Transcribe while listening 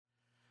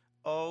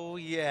Oh,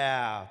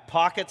 yeah.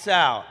 Pockets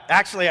out.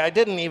 Actually, I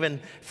didn't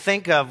even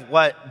think of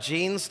what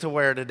jeans to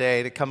wear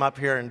today to come up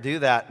here and do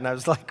that. And I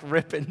was like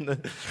ripping the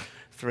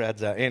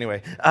threads out.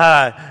 Anyway,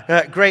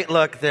 great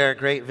look there.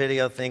 Great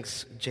video.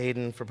 Thanks,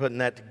 Jaden, for putting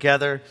that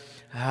together.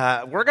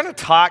 We're going to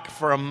talk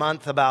for a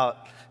month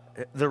about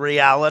the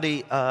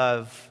reality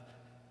of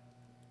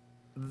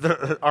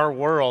our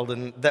world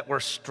and that we're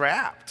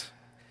strapped.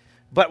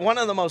 But one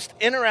of the most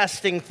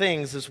interesting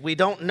things is we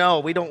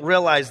don't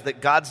realize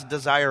that God's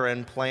desire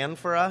and plan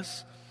for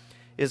us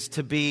is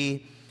to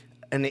be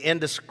an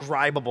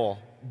indescribable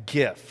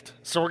gift.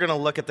 So we're going to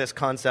look at this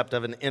concept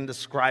of an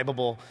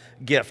indescribable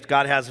gift.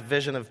 God has a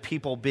vision of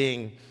people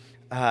being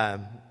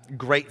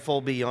grateful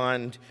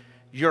beyond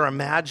your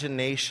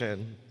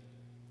imagination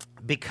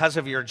because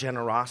of your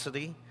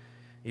generosity,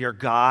 your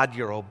God,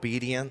 your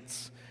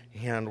obedience.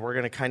 And we're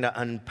going to kind of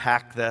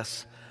unpack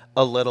this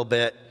a little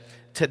bit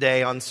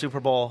today on Super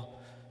Bowl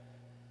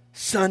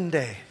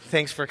Sunday.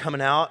 Thanks for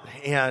coming out.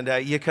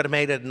 And you could have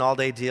made it an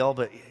all-day deal,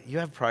 but you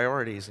have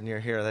priorities and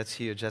you're here. That's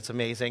huge. That's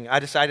amazing. I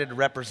decided to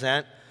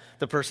represent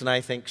the person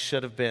I think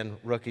should have been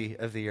Rookie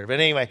of the Year.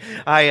 But anyway,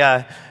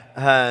 I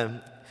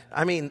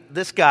mean,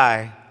 this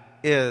guy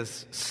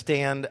is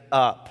stand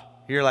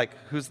up. You're like,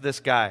 who's this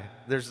guy?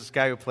 There's this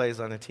guy who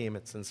plays on a team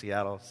that's in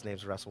Seattle. His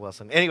name's Russell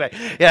Wilson. Anyway,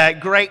 yeah,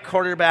 great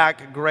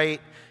quarterback,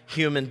 great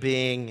human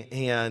being,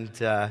 and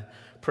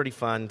pretty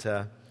fun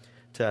to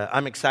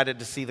I'm excited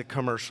to see the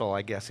commercial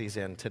I guess he's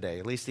in today.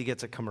 At least he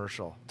gets a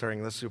commercial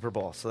during the Super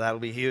Bowl, so that'll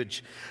be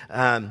huge.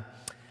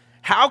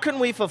 How can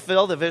we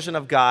fulfill the vision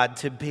of God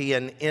to be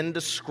an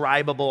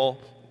indescribable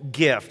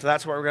gift?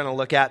 That's what we're going to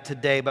look at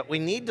today, but we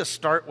need to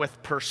start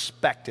with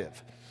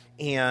perspective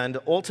and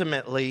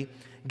ultimately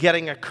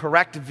getting a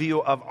correct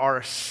view of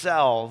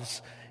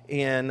ourselves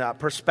in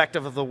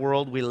perspective of the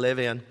world we live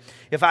in.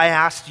 If I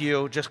asked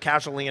you just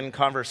casually in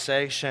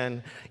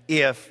conversation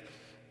if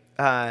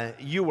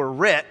you were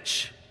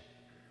rich,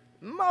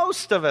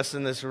 most of us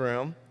in this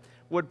room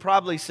would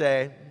probably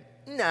say,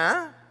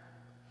 no.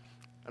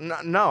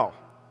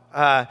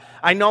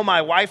 I know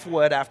my wife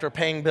would after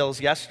paying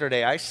bills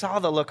yesterday. I saw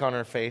the look on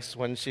her face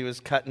when she was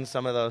cutting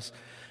some of those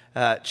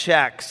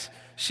checks.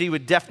 She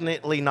would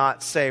definitely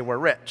not say we're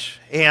rich.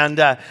 And,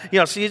 so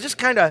you just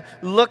kind of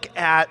look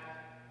at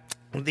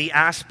the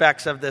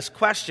aspects of this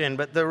question,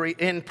 but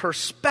in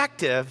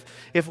perspective,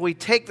 if we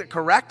take the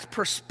correct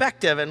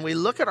perspective and we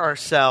look at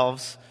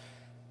ourselves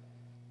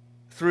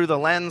through the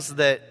lens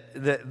that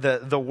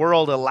the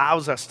world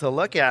allows us to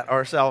look at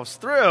ourselves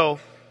through,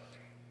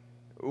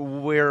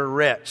 we're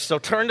rich. So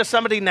turn to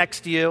somebody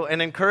next to you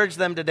and encourage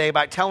them today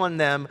by telling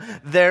them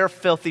they're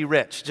filthy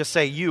rich. Just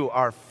say, you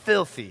are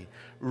filthy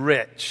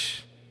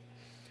rich.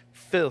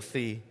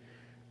 Filthy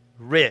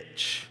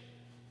rich.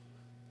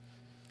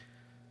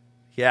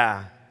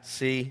 Yeah,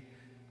 see,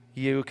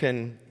 you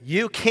can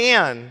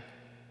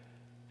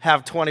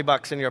have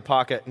 $20 in your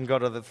pocket and go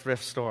to the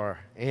thrift store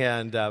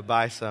and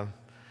buy some.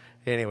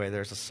 Anyway,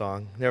 there's a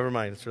song. Never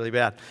mind, it's really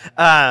bad.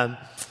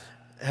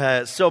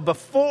 So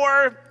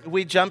before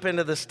we jump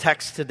into this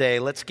text today,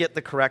 let's get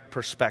the correct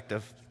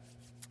perspective,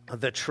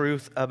 the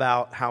truth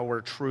about how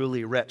we're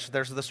truly rich.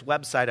 There's this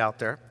website out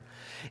there,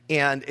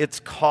 and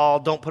it's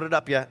called, don't put it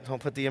up yet,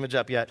 don't put the image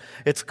up yet.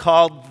 It's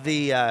called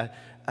the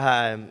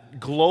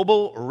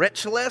Global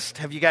Rich List.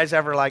 Have you guys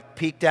ever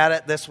peeked at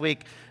it this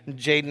week?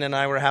 Jaden and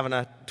I were having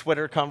a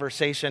Twitter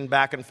conversation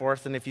back and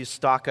forth, and if you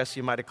stalk us,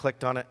 you might have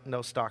clicked on it.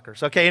 No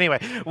stalkers. Okay, anyway,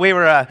 we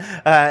were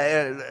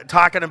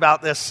talking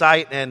about this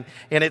site, and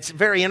it's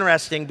very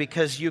interesting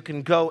because you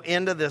can go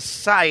into this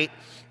site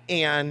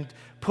and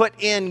put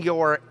in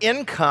your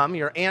income,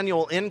 your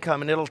annual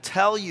income, and it'll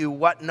tell you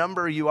what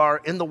number you are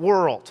in the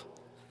world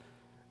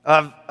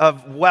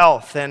of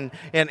wealth and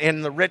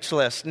in the rich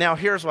list. Now,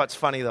 here's what's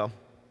funny, though.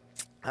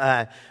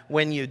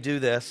 When you do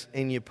this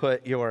and you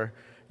put your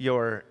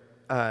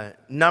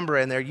number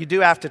in there, you do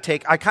have to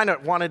take, I kind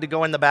of wanted to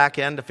go in the back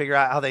end to figure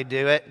out how they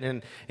do it,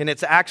 and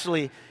it's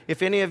actually,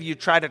 if any of you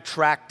try to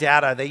track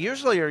data, they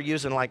usually are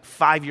using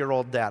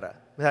 5-year-old data,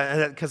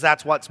 because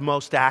that's what's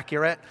most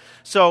accurate.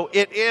 So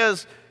it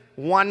is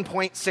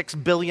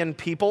 1.6 billion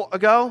people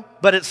ago,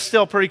 but it's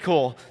still pretty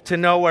cool to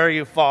know where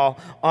you fall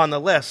on the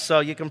list.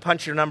 So you can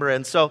punch your number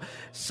in. So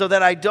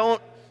that I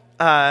don't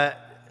I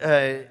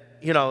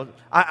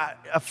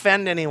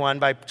offend anyone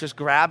by just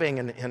grabbing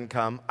an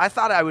income, I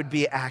thought I would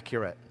be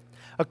accurate.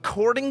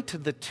 According to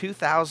the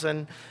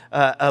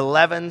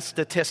 2011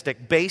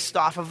 statistic based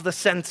off of the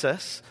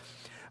census,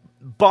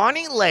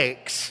 Bonnie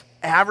Lake's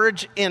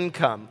average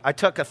income, I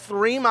took a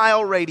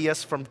 3-mile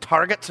radius from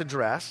Target's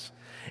address,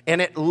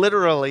 and it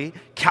literally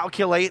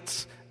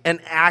calculates an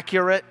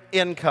accurate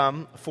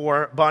income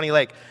for Bonnie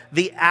Lake.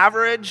 The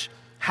average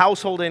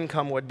household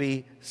income would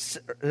be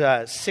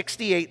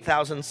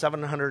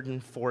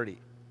 $68,740.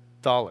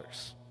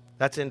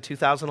 That's in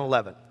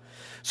 2011.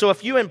 So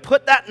if you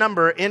input that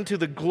number into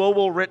the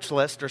global rich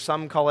list, or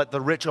some call it the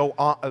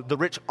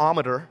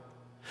richometer,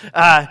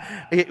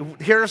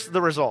 here's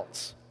the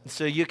results.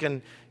 So you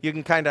can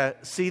kind of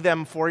see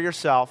them for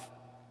yourself.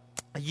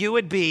 you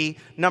would be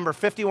number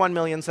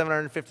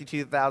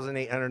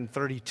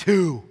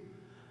 51,752,832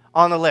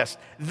 on the list.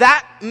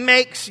 That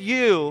makes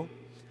you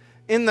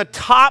in the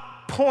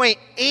top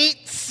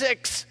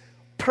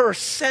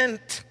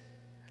 0.86%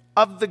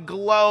 of the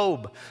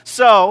globe.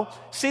 So,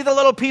 see the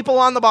little people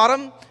on the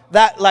bottom?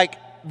 That, like,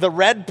 the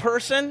red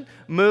person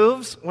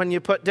moves when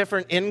you put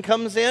different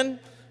incomes in?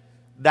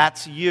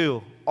 That's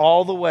you,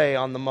 all the way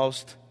on the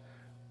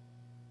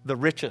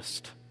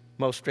richest.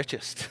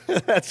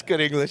 That's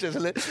good English,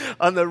 isn't it?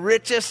 On the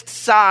richest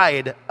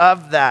side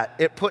of that.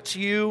 It puts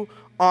you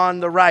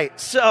on the right.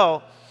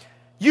 So,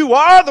 you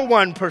are the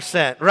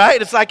 1%,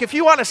 right? It's like if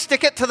you want to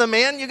stick it to the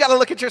man, you got to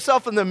look at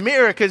yourself in the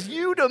mirror because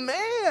you the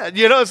man.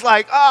 You know, it's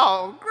like,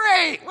 oh,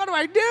 great. What do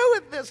I do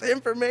with this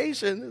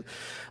information?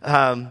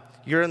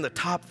 You're in the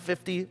top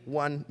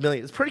 51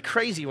 million. It's pretty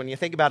crazy when you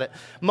think about it.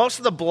 Most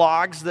of the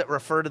blogs that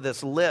refer to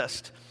this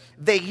list,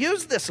 they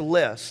use this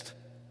list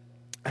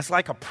as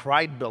like a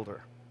pride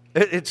builder.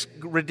 It's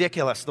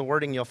ridiculous, the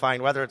wording you'll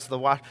find, whether it's the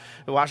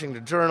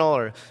Washington Journal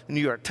or the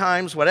New York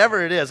Times,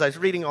 whatever it is. I was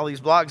reading all these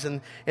blogs,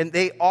 and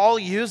they all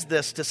use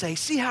this to say,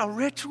 see how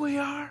rich we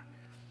are?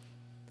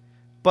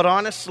 But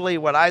honestly,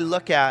 what I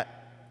look at,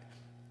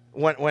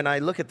 when I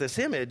look at this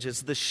image,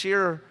 is the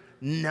sheer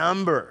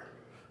number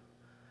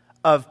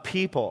of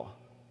people.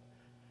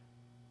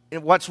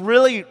 And what's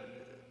really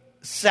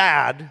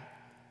sad,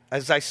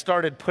 as I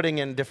started putting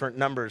in different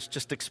numbers,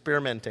 just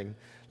experimenting,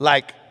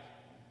 like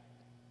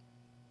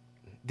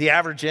the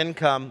average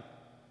income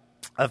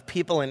of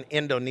people in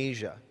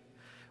Indonesia,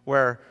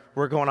 where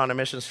we're going on a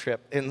missions trip.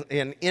 In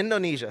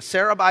Indonesia,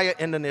 Surabaya,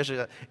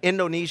 Indonesia,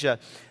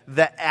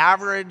 the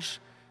average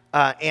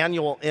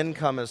annual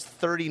income is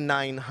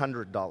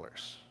 $3,900.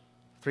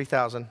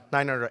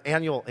 $3,900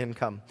 annual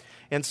income.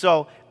 And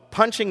so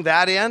punching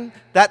that in,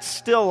 that's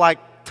still like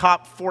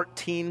top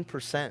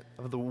 14%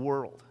 of the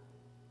world.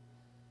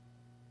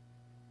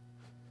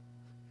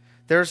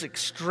 There's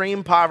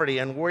extreme poverty,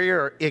 and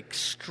we're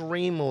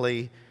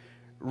extremely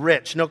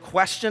rich. No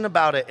question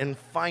about it. In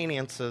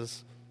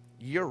finances,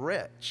 you're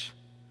rich.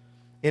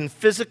 In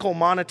physical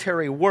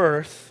monetary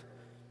worth,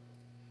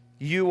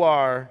 you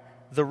are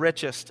the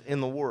richest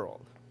in the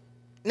world.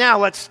 Now,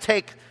 let's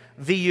take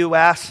the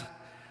U.S.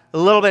 A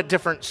little bit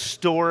different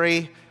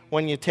story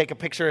when you take a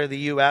picture of the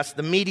U.S.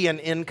 The median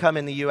income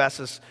in the U.S.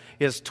 is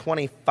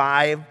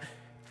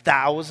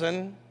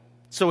 $25,000.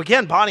 So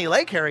again, Bonnie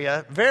Lake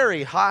area,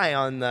 very high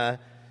on the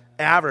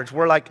average.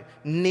 We're like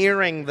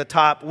nearing the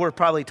top, we're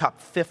probably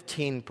top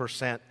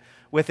 15%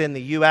 within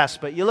the U.S.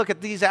 But you look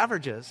at these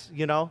averages,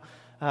 you know,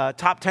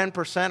 top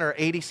 10% are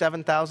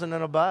 $87,000 and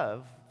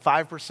above,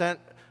 5%,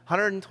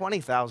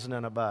 $120,000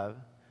 and above.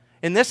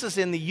 And this is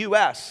in the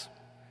U.S.,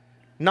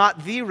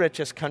 not the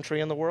richest country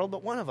in the world,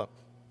 but one of them.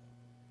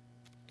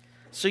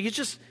 So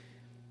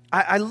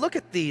I look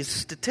at these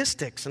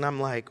statistics and I'm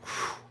like,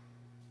 whew.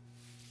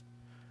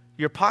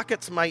 Your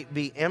pockets might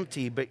be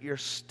empty, but you're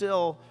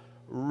still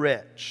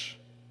rich.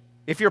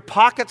 If your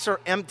pockets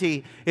are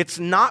empty, it's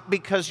not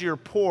because you're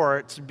poor,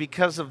 it's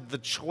because of the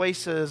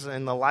choices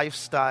and the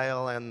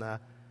lifestyle does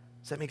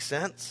that make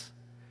sense?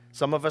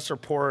 Some of us are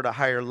poor at a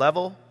higher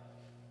level.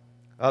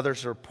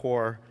 Others are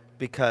poor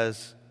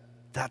because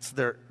that's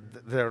their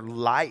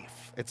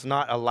life. It's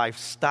not a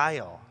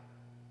lifestyle.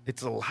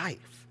 It's a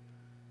life.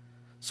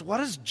 So what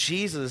is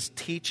Jesus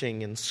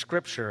teaching in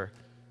Scripture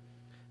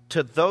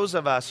to those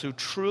of us who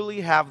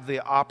truly have the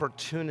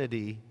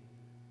opportunity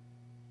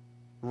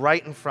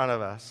right in front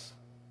of us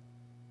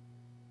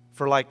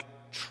for like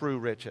true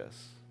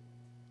riches?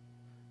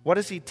 What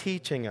is he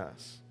teaching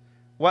us?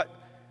 What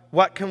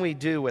can we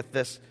do with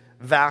this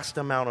vast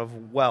amount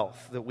of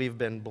wealth that we've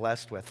been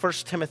blessed with? 1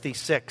 Timothy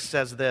 6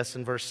 says this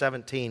in verse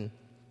 17.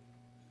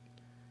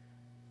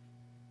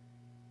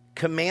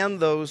 Command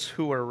those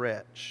who are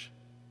rich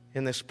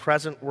in this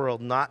present world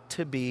not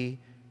to be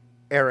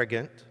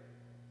arrogant,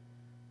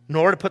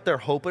 nor to put their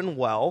hope in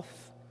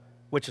wealth,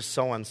 which is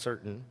so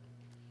uncertain,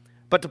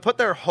 but to put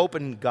their hope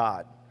in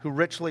God, who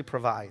richly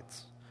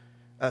provides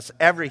us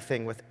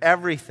everything with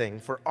everything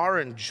for our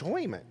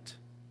enjoyment.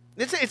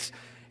 It's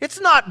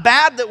not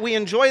bad that we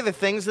enjoy the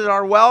things that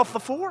our wealth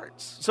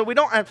affords. So we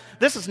don't have,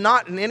 this is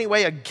not in any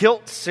way a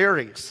guilt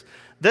series.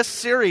 This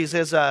series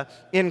is an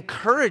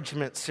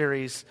encouragement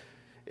series,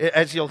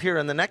 as you'll hear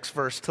in the next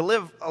verse, to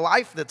live a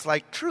life that's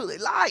like truly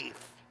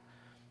life.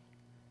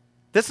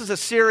 This is a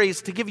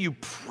series to give you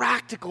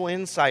practical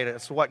insight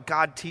as to what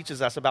God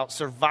teaches us about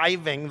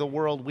surviving the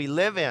world we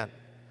live in,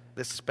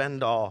 this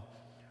spend-all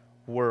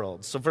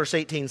world. So verse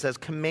 18 says,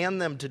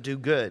 command them to do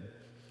good,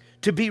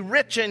 to be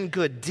rich in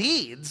good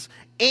deeds,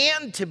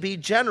 and to be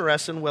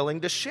generous and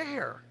willing to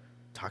share.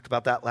 Talked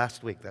about that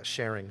last week, that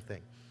sharing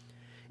thing.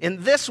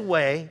 In this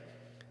way,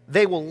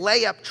 they will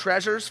lay up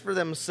treasures for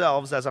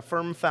themselves as a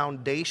firm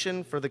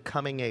foundation for the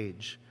coming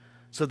age,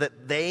 so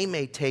that they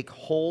may take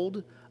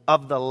hold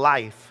of the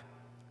life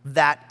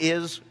that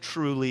is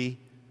truly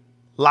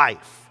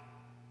life.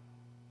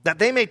 That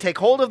they may take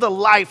hold of the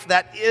life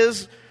that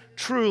is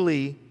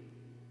truly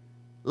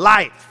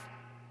life.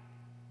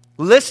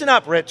 Listen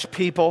up, rich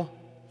people.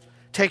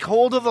 Take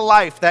hold of the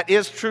life that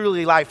is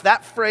truly life.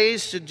 That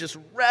phrase should just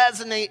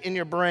resonate in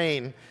your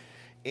brain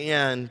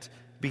and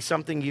be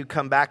something you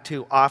come back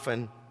to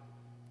often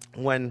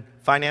when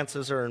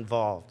finances are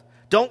involved.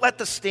 Don't let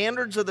the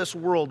standards of this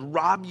world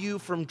rob you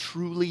from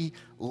truly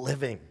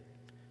living.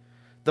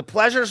 The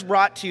pleasures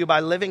brought to you by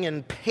living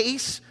in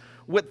pace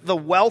with the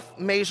wealth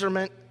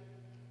measurement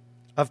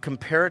of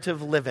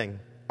comparative living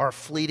are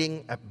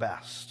fleeting at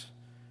best.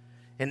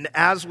 And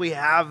as we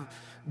have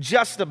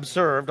just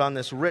observed on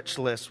this rich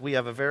list, we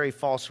have a very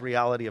false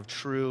reality of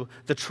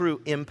the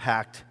true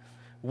impact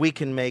we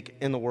can make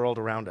in the world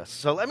around us.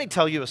 So let me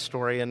tell you a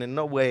story, and in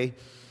no way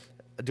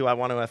do I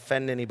want to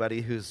offend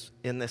anybody who's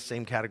in this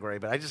same category,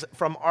 but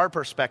from our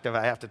perspective,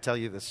 I have to tell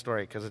you this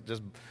story because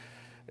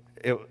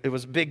it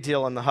was a big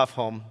deal in the Huff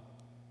home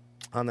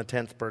on the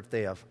 10th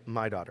birthday of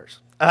my daughters.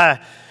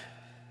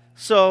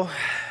 So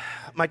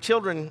my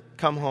children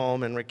come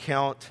home and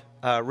recount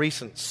a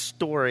recent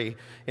story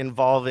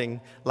involving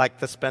like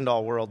the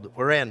spend-all world that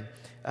we're in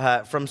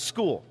from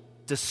school,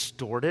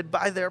 distorted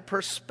by their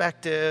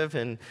perspective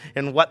and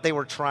what they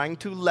were trying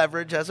to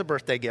leverage as a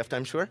birthday gift,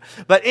 I'm sure.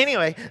 But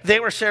anyway, they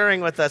were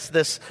sharing with us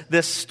this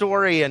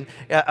story and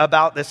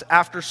about this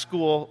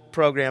after-school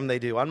program they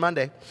do on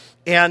Monday.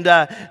 And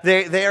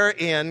they're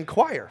in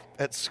choir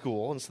at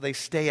school, and so they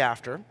stay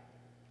after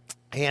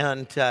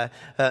and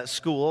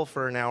school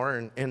for an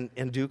hour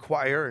and do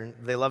choir, and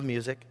they love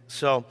music.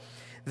 So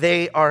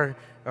they are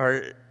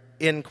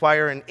in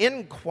choir, and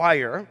in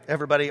choir,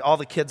 all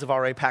the kids have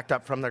already packed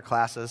up from their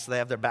classes. They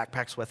have their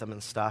backpacks with them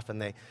and stuff,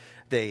 and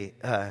they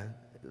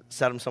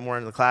set them somewhere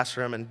in the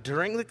classroom. And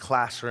during the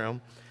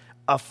classroom,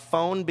 a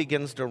phone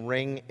begins to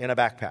ring in a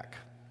backpack.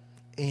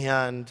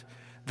 And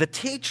the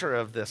teacher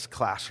of this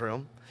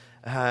classroom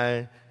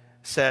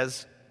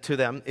says to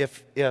them,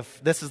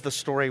 if this is the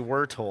story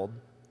we're told.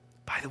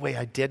 By the way,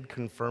 I did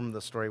confirm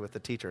the story with the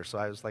teacher, so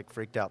I was like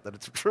freaked out that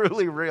it's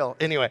truly real.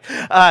 Anyway,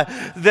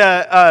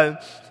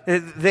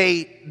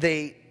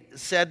 they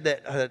said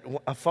that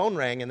a phone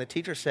rang, and the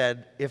teacher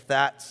said,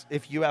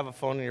 if you have a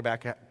phone in your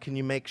backpack, can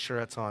you make sure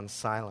it's on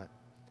silent?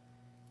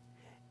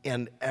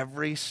 And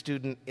every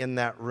student in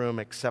that room,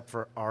 except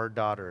for our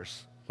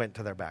daughters, went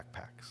to their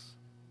backpacks.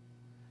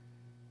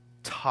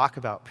 Talk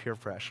about peer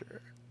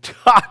pressure.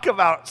 Talk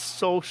about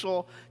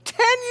social. 10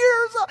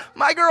 years.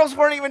 My girls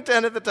weren't even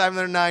 10 at the time.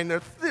 They're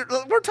 9.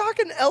 We're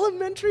talking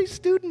elementary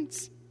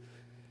students.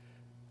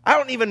 I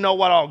don't even know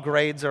what all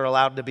grades are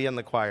allowed to be in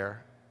the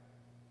choir.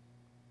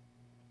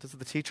 Does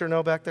the teacher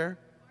know back there?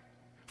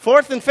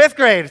 4th and 5th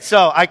grade.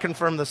 So I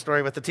confirmed the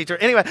story with the teacher.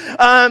 Anyway, 4th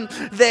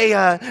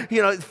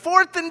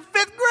and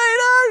 5th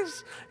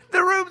graders.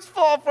 The room's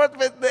full of 4th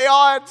and 5th. They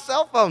all had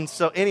cell phones.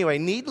 So anyway,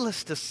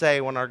 needless to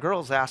say, when our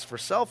girls asked for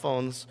cell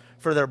phones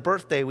for their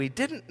birthday, we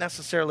didn't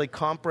necessarily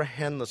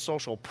comprehend the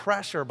social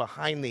pressure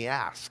behind the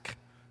ask.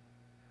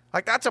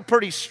 Like, that's a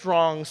pretty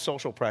strong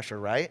social pressure,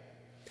 right?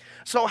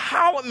 So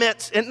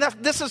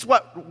this is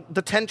what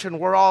the tension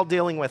we're all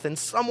dealing with in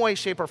some way,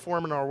 shape, or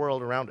form in our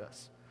world around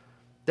us.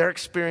 They're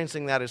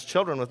experiencing that as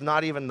children with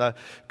not even the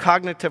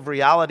cognitive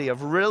reality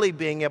of really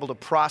being able to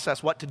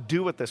process what to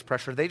do with this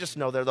pressure. They just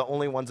know they're the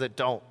only ones that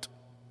don't.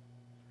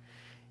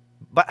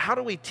 But how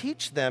do we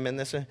teach them in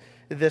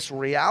this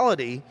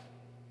reality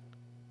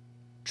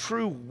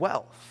true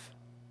wealth?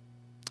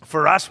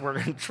 For us, we're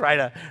going to try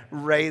to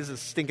raise a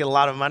stinking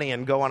lot of money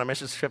and go on a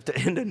mission trip to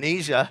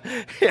Indonesia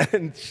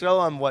and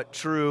show them what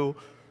true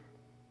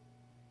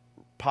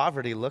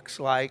poverty looks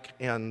like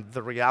and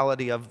the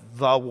reality of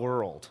the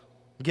world.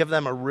 Give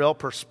them a real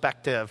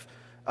perspective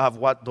of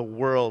what the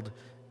world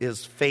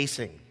is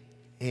facing.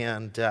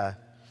 And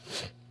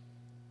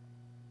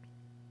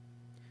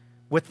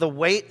with the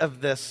weight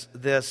of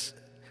this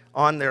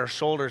on their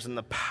shoulders and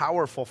the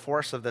powerful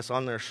force of this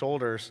on their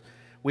shoulders,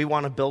 we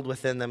want to build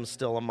within them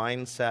still a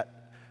mindset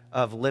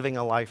of living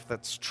a life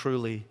that's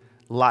truly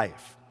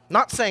life.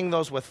 Not saying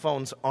those with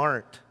phones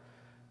aren't,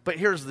 but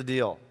here's the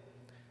deal.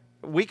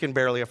 We can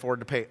barely afford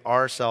to pay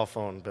our cell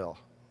phone bill.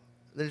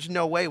 There's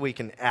no way we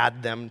can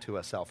add them to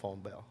a cell phone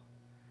bill.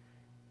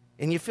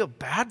 And you feel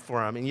bad for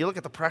them, and you look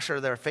at the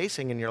pressure they're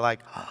facing, and you're like,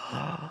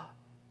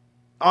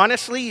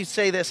 honestly, you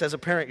say this as a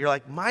parent, you're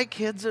like, my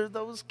kids are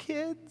those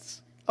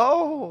kids.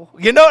 Oh,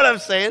 you know what I'm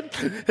saying?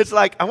 It's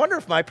like, I wonder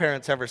if my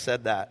parents ever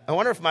said that. I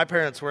wonder if my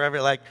parents were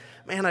ever like,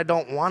 man, I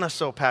don't want to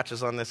sew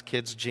patches on this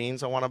kid's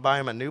jeans. I want to buy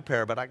him a new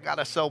pair, but I got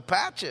to sew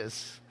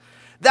patches.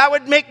 That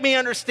would make me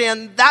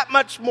understand that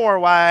much more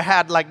why I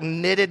had like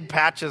knitted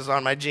patches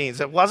on my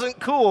jeans. It wasn't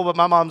cool, but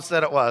my mom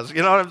said it was.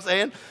 You know what I'm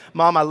saying?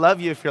 Mom, I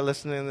love you if you're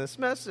listening to this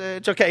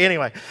message. Okay,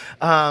 anyway.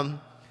 2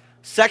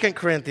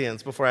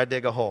 Corinthians, before I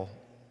dig a hole.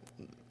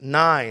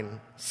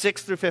 9,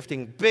 6 through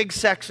 15. Big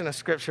section of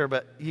scripture,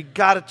 but you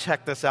got to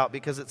check this out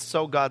because it's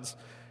so God's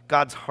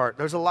heart.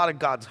 There's a lot of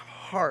God's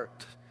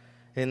heart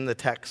in the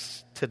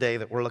text today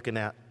that we're looking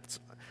at. It's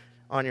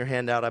on your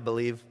handout, I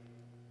believe.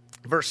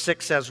 Verse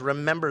 6 says,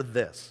 remember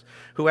this,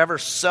 whoever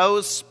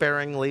sows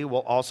sparingly will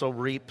also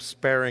reap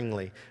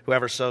sparingly.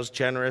 Whoever sows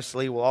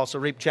generously will also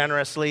reap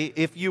generously.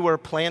 If you were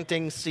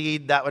planting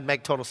seed, that would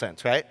make total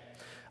sense, right?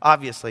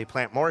 Obviously,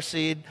 plant more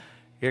seed,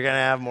 you're going to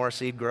have more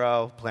seed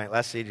grow. Plant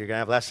less seed, you're going to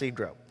have less seed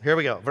grow. Here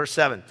we go, verse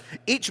 7.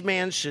 Each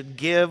man should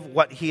give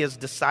what he has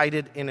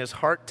decided in his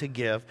heart to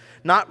give,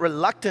 not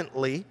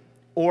reluctantly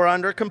or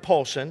under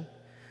compulsion.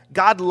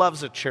 God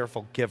loves a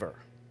cheerful giver.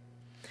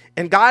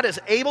 And God is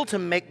able to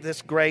make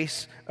this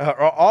grace, or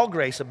all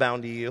grace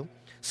abound to you,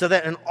 so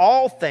that in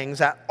all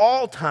things, at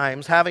all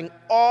times, having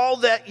all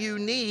that you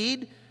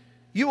need,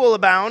 you will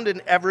abound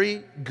in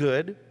every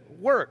good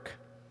work.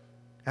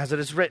 As it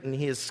is written,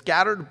 he has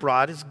scattered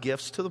abroad his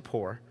gifts to the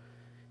poor.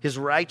 His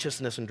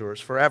righteousness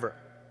endures forever.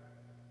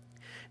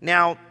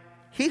 Now,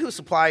 he who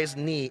supplies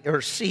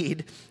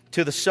seed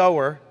to the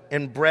sower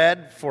and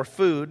bread for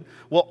food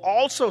will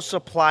also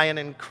supply and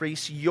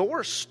increase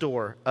your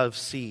store of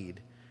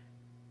seed,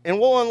 and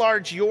will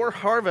enlarge your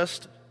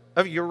harvest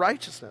of your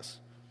righteousness.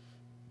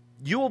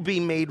 You will be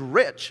made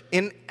rich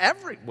in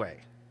every way,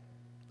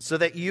 so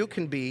that you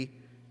can be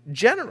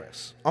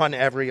generous on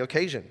every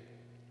occasion.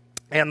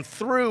 And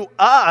through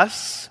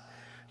us,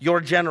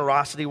 your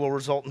generosity will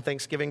result in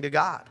thanksgiving to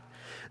God.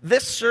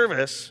 This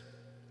service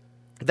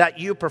that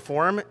you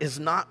perform is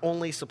not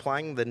only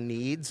supplying the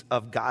needs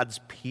of God's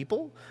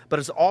people, but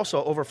is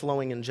also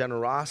overflowing in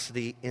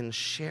generosity in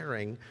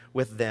sharing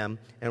with them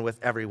and with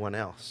everyone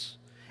else.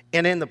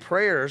 And in the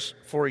prayers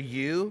for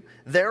you,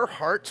 their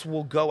hearts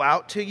will go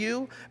out to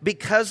you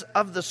because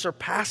of the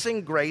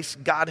surpassing grace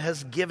God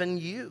has given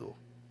you.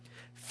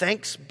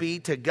 Thanks be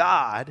to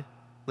God,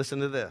 listen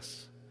to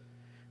this,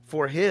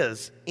 for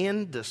his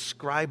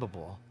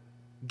indescribable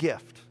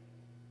gift.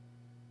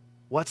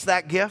 What's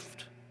that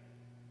gift?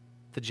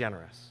 The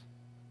generous.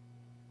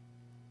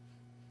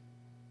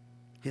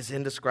 His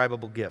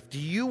indescribable gift. Do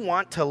you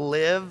want to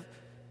live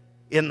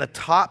in the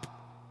top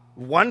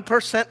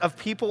 1% of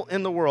people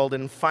in the world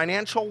in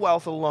financial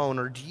wealth alone,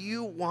 or do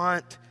you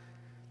want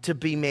to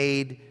be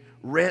made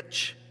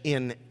rich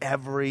in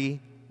every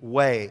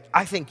way?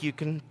 I think you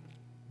can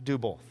do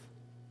both.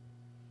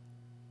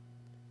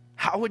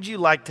 How would you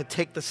like to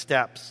take the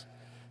steps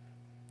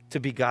to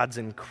be God's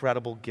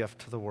incredible gift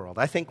to the world?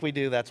 I think we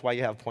do. That's why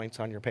you have points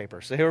on your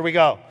paper. So here we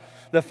go.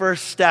 The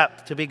first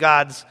step to be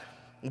God's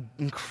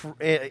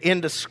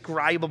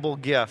indescribable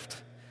gift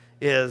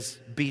is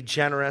be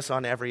generous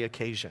on every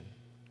occasion.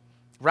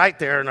 Right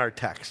there in our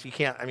text.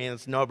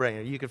 It's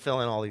no-brainer. You could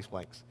fill in all these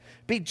blanks.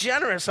 Be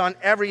generous on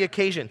every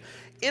occasion.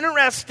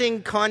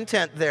 Interesting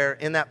content there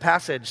in that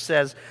passage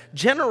says,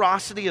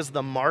 generosity is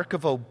the mark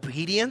of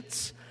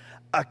obedience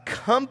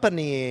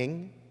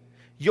accompanying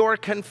your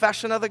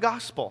confession of the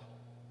gospel.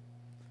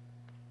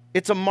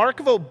 It's a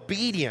mark of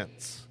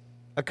obedience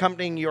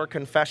accompanying your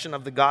confession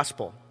of the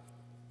gospel.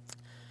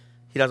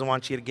 He doesn't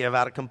want you to give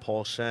out of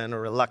compulsion or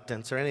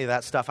reluctance or any of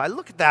that stuff. I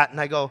look at that and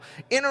I go,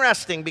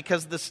 interesting,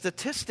 because the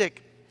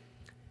statistic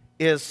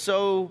is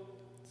so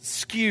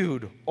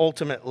skewed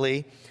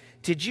ultimately.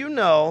 Did you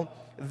know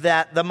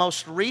that the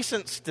most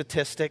recent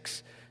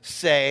statistics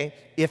say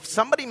if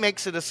somebody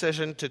makes a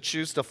decision to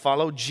choose to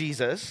follow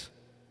Jesus,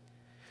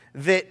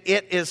 that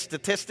it is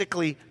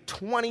statistically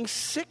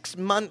 26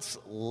 months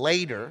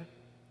later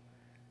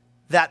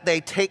that they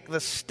take the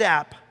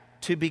step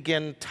to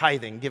begin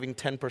tithing, giving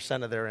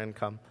 10% of their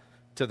income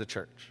to the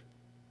church.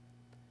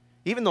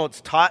 Even though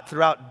it's taught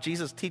throughout,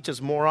 Jesus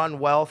teaches more on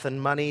wealth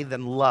and money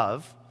than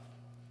love,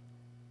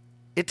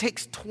 it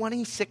takes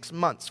 26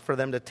 months for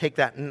them to take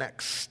that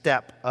next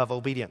step of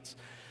obedience.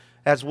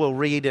 As we'll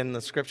read in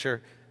the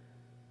scripture,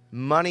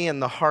 money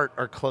and the heart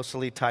are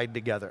closely tied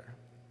together.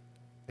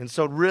 And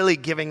so really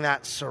giving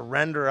that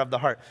surrender of the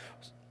heart.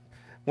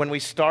 When we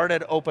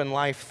started Open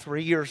Life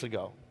 3 years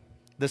ago,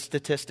 the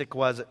statistic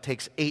was it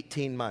takes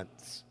 18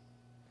 months.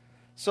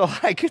 So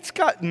it's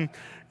gotten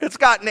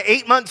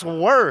 8 months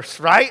worse,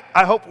 right?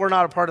 I hope we're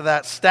not a part of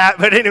that stat.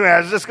 But anyway, I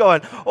was just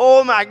going,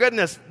 oh my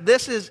goodness,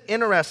 this is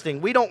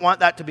interesting. We don't want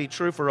that to be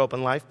true for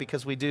Open Life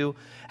because we do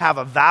have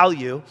a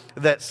value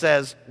that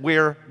says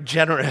we're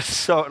generous.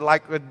 So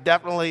it would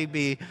definitely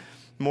be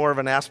more of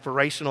an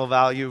aspirational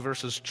value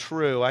versus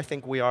true. I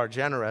think we are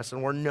generous,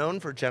 and we're known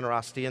for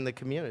generosity in the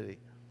community.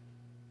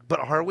 But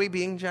are we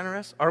being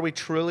generous? Are we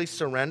truly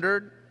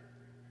surrendered?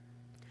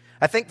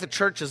 I think the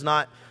church is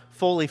not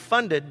fully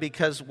funded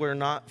because we're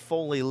not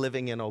fully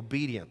living in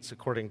obedience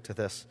according to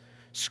this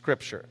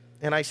scripture.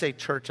 And I say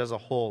church as a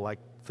whole, like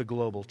the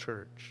global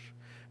church.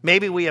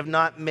 Maybe we have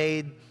not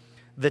made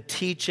the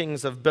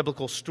teachings of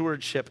biblical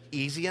stewardship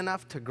easy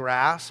enough to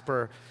grasp,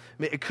 or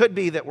it could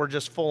be that we're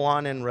just full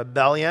on in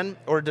rebellion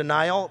or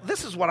denial.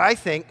 This is what I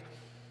think.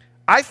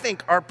 I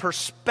think our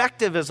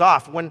perspective is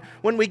off. When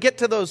we get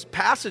to those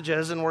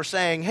passages and we're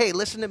saying, hey,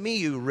 listen to me,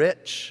 you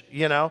rich,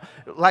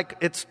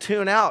 it's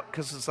tune out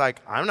because it's like,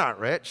 I'm not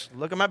rich.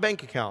 Look at my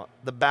bank account.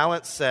 The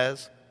balance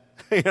says,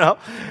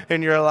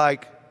 and you're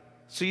like,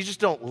 so you just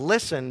don't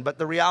listen. But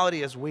the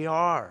reality is we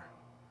are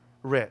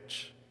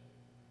rich.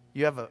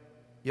 You have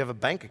a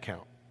bank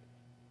account,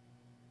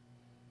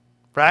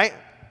 right?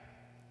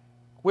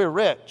 We're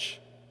rich.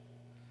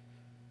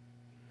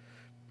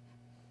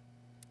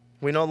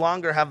 We no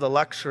longer have the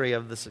luxury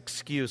of this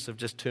excuse of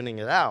just tuning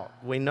it out.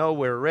 We know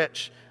we're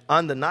rich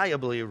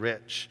undeniably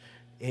rich,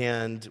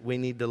 and we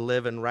need to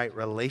live in right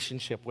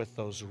relationship with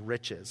those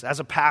riches. As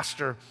a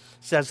pastor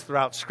says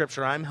throughout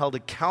Scripture, I'm held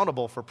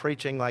accountable for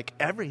preaching like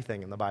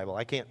everything in the Bible.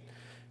 I can't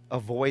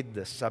avoid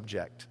this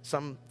subject.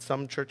 Some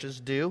churches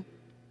do.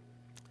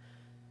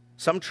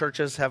 Some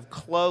churches have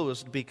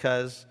closed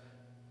because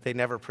they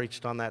never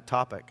preached on that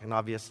topic, and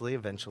obviously,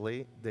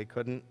 eventually, they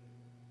couldn't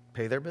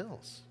pay their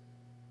bills.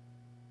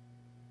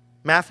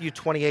 Matthew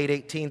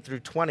 28:18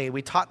 through 20,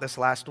 we taught this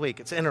last week.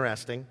 It's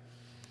interesting.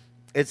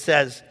 It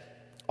says,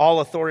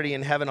 all authority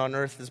in heaven and on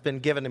earth has been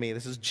given to me.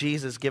 This is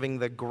Jesus giving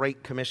the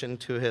Great Commission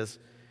to his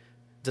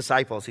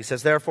disciples. He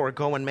says, therefore,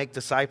 go and make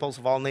disciples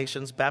of all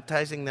nations,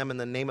 baptizing them in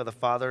the name of the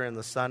Father and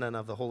the Son and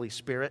of the Holy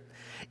Spirit,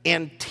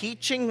 and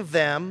teaching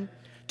them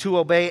to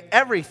obey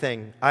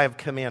everything I have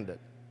commanded.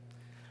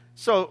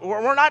 So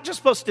we're not just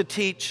supposed to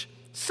teach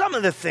some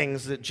of the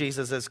things that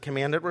Jesus has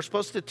commanded. We're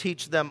supposed to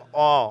teach them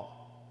all.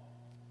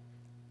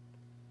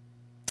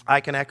 I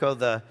can echo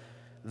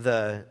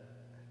the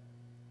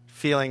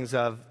feelings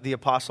of the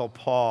Apostle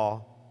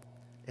Paul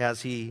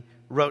as he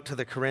wrote to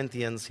the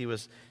Corinthians. He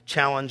was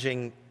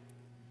challenging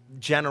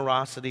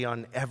generosity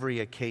on every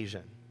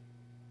occasion,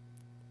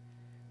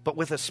 but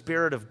with a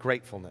spirit of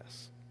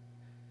gratefulness.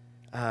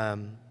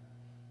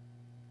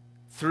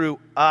 Through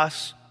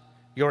us,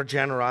 your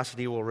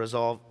generosity will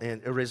result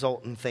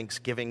in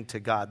thanksgiving to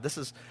God. This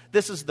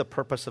is the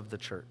purpose of the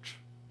church.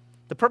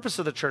 The purpose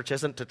of the church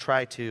isn't to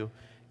try to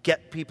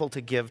get people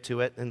to give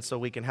to it and so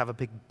we can have a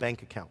big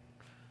bank account.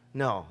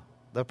 No,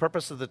 the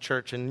purpose of the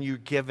church and you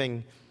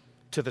giving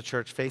to the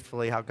church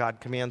faithfully how God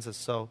commands us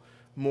so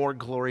more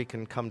glory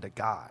can come to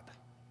God.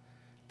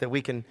 That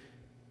we can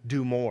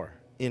do more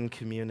in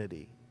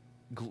community,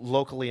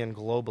 locally and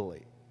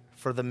globally,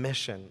 for the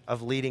mission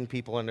of leading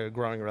people into a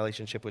growing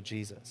relationship with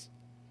Jesus.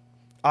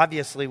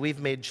 Obviously, we've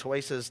made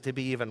choices to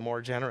be even more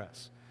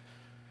generous.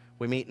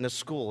 We meet in a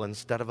school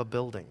instead of a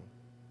building.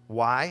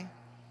 Why?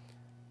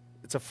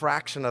 It's a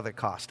fraction of the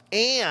cost.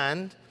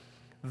 And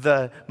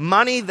the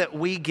money that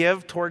we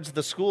give towards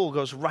the school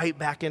goes right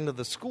back into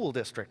the school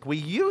district. We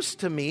used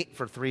to meet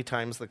for 3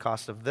 times the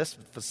cost of this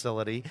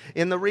facility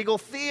in the Regal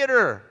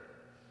Theater.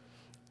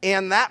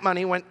 And that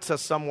money went to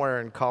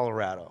somewhere in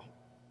Colorado.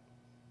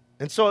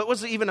 And so it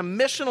was even a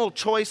missional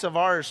choice of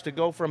ours to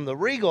go from the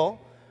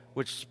Regal,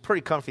 which is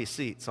pretty comfy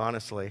seats,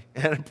 honestly,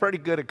 and pretty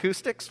good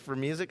acoustics for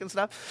music and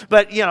stuff.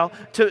 But,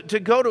 to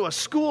go to a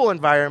school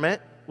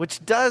environment,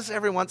 which does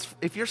every once,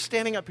 if you're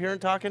standing up here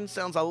and talking,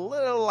 sounds a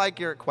little like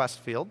you're at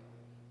Questfield.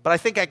 But I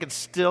think I could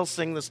still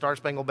sing the Star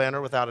Spangled Banner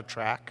without a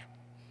track.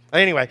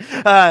 Anyway,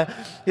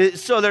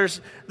 so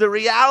there's the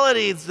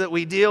realities that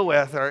we deal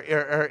with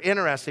are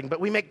interesting,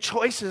 but we make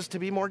choices to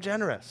be more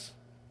generous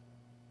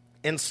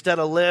instead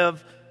of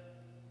live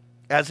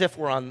as if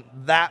we're on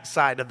that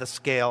side of the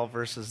scale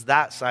versus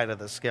that side of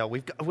the scale.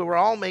 We're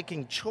all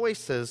making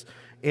choices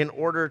in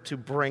order to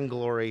bring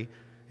glory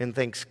and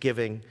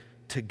thanksgiving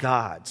to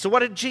God. So what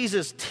did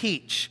Jesus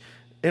teach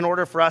in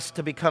order for us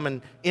to become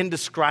an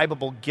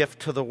indescribable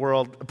gift to the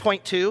world?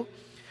 Point 2,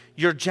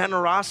 your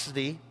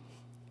generosity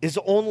is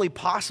only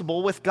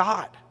possible with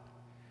God.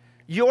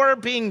 Your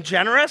being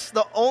generous,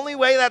 the only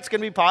way that's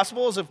going to be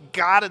possible is if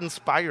God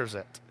inspires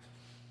it.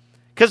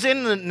 Because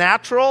in the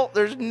natural,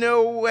 there's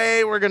no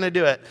way we're going to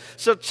do it.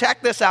 So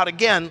check this out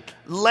again.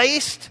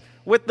 Laced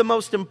with the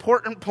most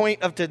important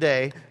point of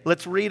today,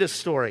 let's read a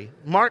story.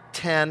 Mark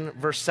 10,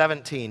 verse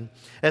 17.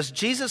 As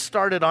Jesus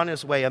started on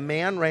his way, a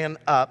man ran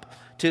up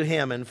to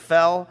him and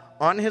fell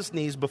on his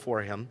knees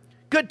before him.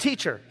 Good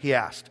teacher, he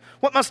asked,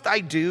 what must I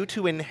do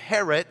to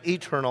inherit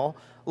eternal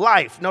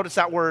life? Notice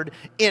that word,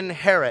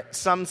 inherit.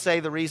 Some say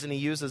the reason he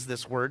uses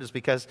this word is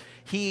because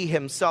he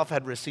himself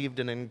had received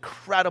an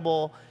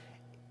incredible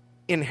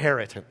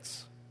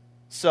inheritance.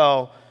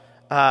 So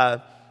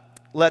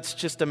let's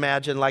just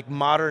imagine like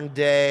modern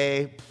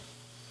day,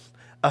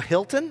 a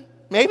Hilton?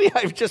 Maybe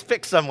I've just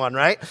picked someone,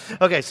 right?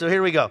 Okay, so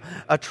here we go.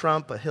 A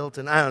Trump, a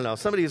Hilton, I don't know.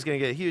 Somebody who's going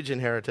to get a huge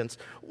inheritance.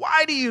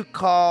 Why do you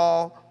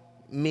call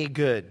me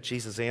good?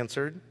 Jesus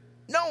answered.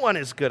 No one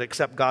is good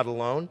except God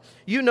alone.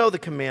 You know the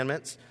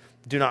commandments.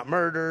 Do not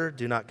murder,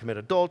 do not commit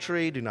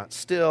adultery, do not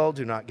steal,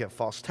 do not give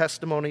false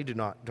testimony, do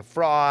not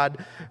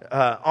defraud,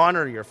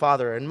 honor your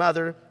father and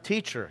mother.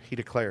 Teacher, he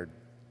declared,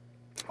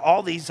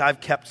 all these I've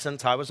kept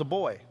since I was a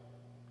boy.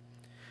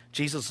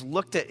 Jesus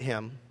looked at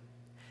him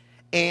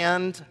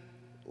and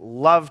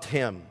loved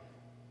him.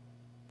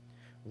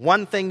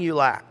 One thing you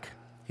lack,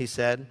 he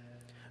said.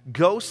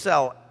 Go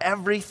sell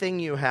everything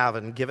you have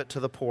and give it to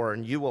the poor,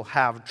 and you will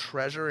have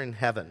treasure in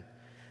heaven.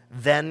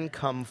 Then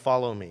come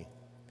follow me.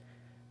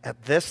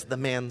 At this, the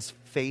man's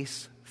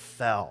face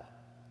fell.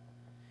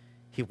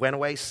 He went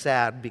away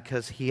sad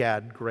because he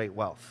had great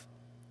wealth.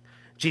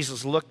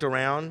 Jesus looked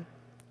around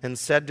and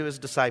said to his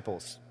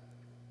disciples,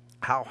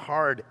 how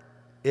hard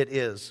it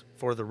is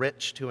for the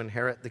rich to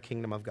inherit the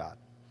kingdom of God.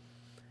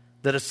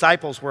 The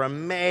disciples were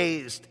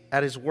amazed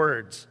at his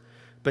words,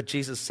 but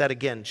Jesus said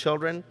again,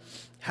 children,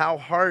 how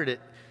hard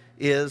it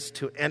is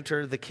to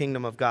enter the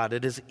kingdom of God.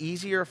 It is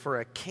easier for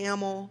a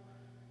camel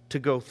to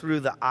go through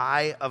the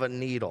eye of a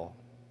needle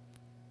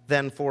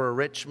than for a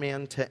rich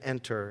man to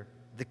enter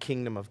the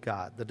kingdom of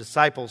God." The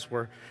disciples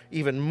were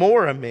even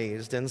more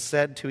amazed and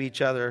said to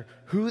each other,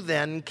 "Who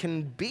then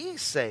can be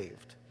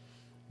saved?"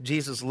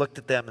 Jesus looked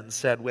at them and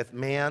said, "With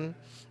man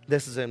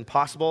this is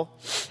impossible,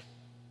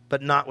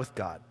 but not with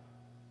God.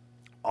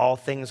 All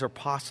things are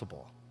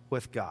possible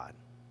with God."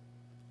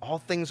 All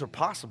things are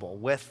possible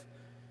with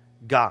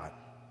God.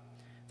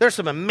 There's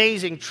some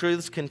amazing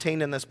truths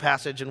contained in this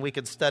passage, and we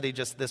could study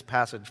just this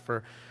passage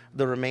for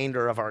the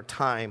remainder of our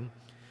time.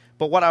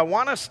 But what I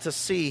want us to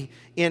see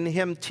in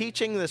him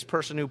teaching this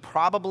person who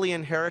probably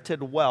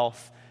inherited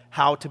wealth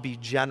how to be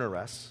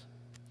generous,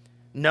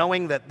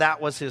 knowing that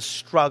that was his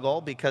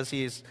struggle because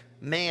he's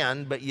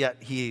man, but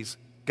yet he's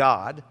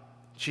God,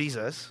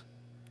 Jesus,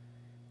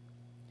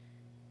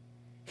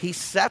 he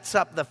sets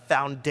up the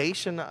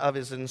foundation of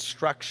his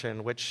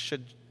instruction, which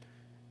should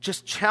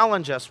just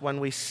challenge us when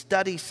we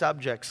study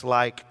subjects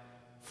like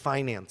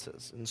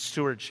finances and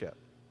stewardship.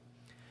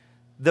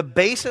 The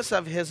basis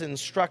of his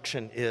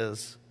instruction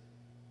is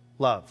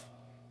love.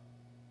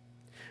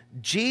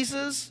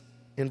 Jesus,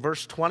 in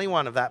verse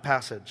 21 of that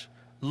passage,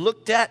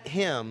 looked at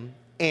him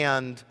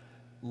and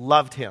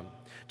loved him.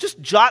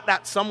 Just jot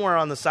that somewhere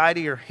on the side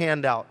of your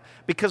handout,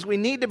 because we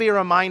need to be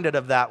reminded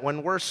of that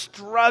when we're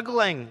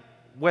struggling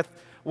with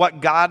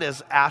what God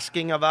is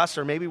asking of us,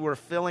 or maybe we're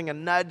feeling a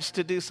nudge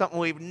to do something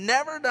we've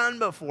never done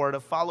before to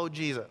follow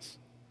Jesus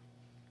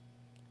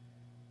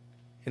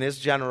in his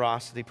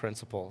generosity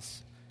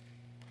principles.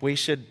 We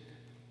should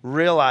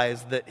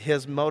realize that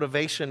his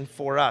motivation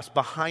for us,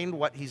 behind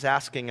what he's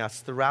asking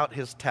us throughout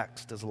his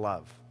text, is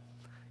love.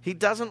 He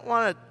doesn't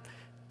want to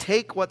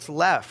take what's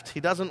left. He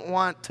doesn't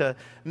want to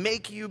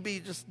make you be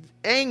just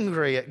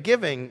angry at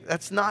giving.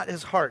 That's not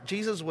his heart.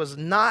 Jesus was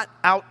not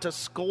out to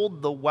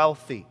scold the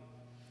wealthy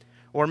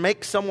or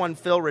make someone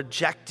feel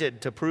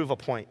rejected to prove a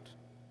point.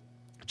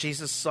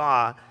 Jesus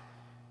saw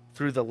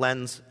through the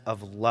lens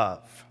of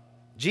love.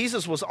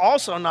 Jesus was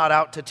also not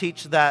out to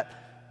teach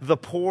that the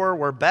poor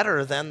were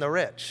better than the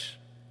rich.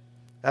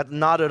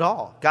 Not at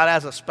all. God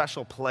has a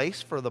special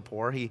place for the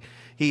poor. He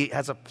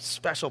has a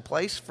special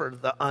place for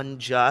the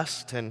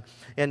unjust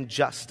and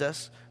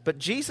justice. But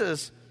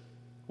Jesus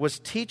was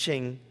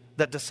teaching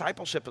that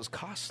discipleship is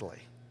costly.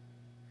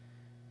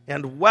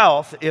 And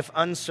wealth, if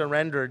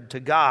unsurrendered to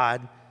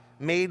God,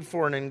 made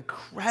for an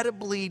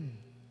incredibly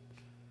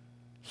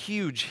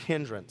huge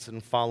hindrance in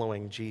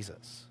following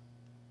Jesus.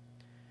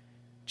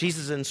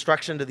 Jesus'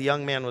 instruction to the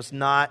young man was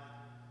not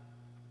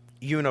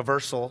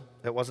universal.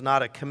 It was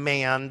not a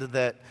command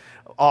that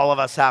all of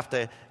us have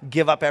to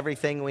give up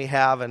everything we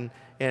have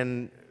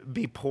and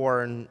be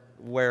poor and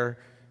wear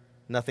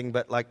nothing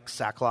but like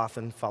sackcloth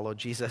and follow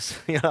Jesus.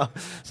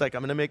 It's like,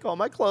 I'm going to make all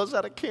my clothes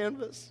out of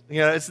canvas.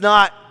 It's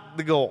not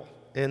the goal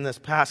in this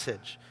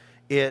passage.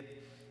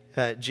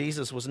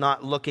 Jesus was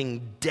not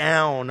looking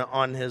down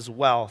on his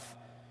wealth,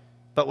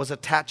 but was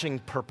attaching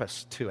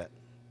purpose to it.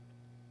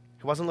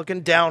 He wasn't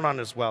looking down on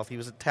his wealth. He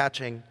was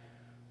attaching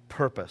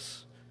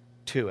purpose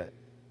to it.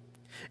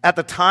 At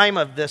the time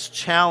of this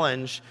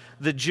challenge,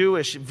 the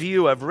Jewish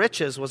view of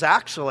riches was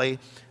actually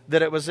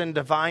that it was in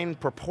divine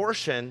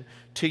proportion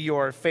to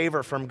your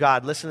favor from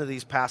God. Listen to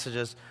these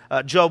passages.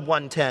 Job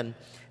 1:10.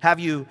 "Have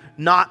you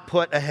not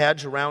put a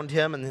hedge around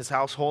him and his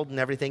household and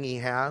everything he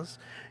has?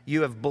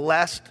 You have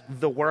blessed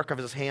the work of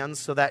his hands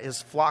so that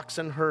his flocks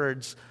and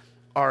herds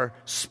are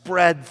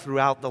spread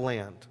throughout the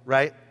land,"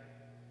 right?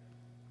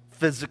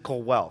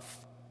 Physical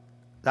wealth.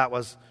 That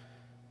was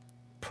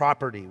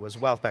property, was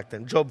wealth back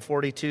then. Job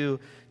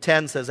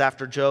 42:10 says,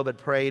 "After Job had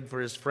prayed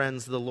for his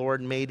friends, the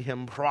Lord made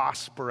him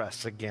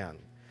prosperous again,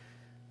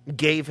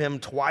 gave him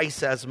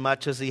twice as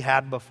much as he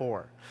had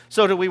before."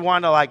 So do we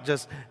want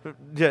to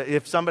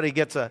if somebody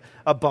gets a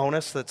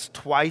bonus that's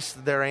twice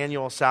their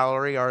annual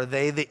salary, are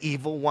they the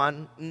evil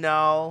one?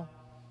 No.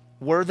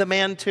 We're the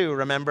man too,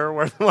 remember?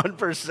 We're the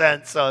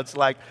 1%, so it's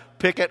like,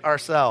 pick it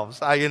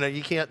ourselves.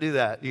 You can't do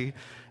that.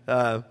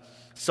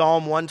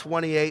 Psalm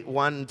 128,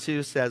 1 and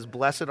 2 says,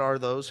 "Blessed are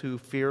those who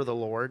fear the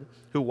Lord,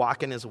 who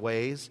walk in his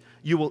ways.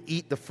 You will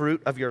eat the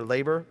fruit of your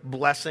labor.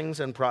 Blessings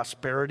and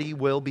prosperity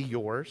will be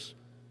yours."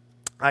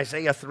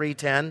 Isaiah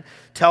 3:10,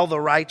 "Tell the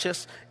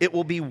righteous, it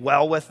will be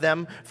well with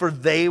them, for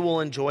they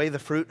will enjoy the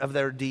fruit of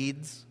their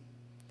deeds."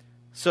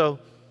 So,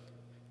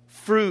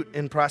 fruit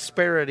and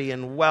prosperity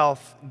and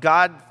wealth,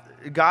 God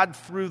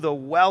through the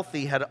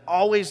wealthy had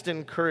always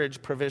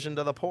encouraged provision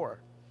to the poor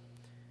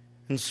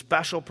and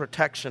special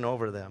protection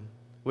over them,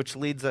 which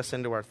leads us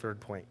into our third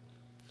point.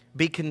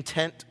 Be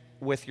content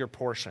with your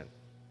portion.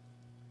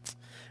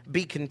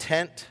 Be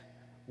content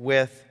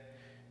with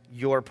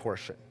your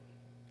portion.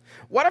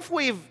 What if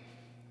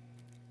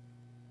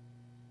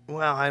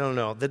I don't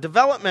know, the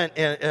development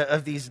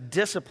of these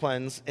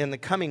disciplines in the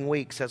coming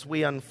weeks as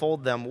we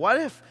unfold them, what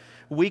if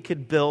we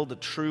could build a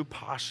true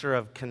posture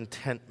of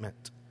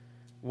contentment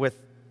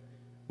with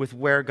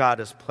where God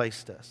has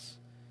placed us?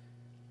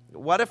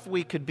 What if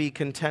we could be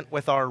content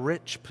with our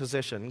rich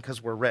position,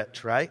 because we're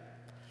rich, right?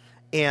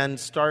 And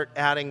start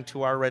adding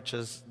to our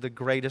riches the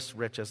greatest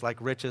riches, like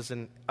riches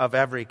of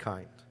every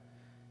kind.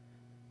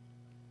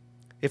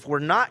 If we're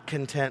not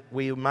content,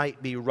 we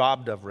might be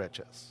robbed of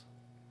riches.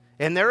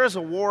 And there is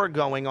a war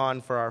going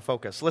on for our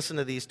focus. Listen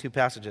to these two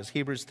passages.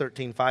 Hebrews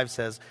 13:5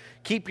 says,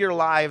 "Keep your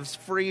lives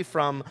free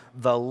from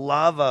the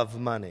love of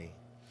money,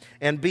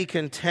 and be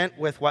content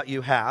with what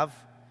you have,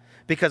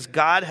 because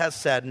God has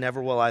said,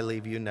 'Never will I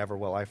leave you, never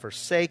will I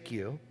forsake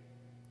you.'"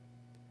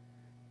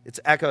 It's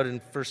echoed in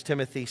 1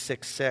 Timothy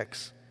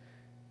 6:6.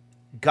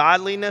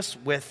 "Godliness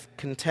with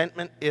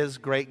contentment is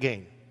great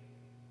gain.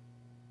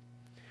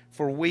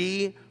 For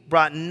we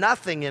brought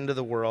nothing into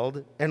the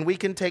world, and we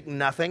can take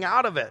nothing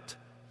out of it.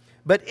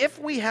 But if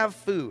we have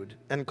food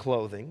and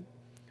clothing,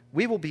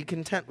 we will be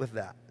content with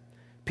that."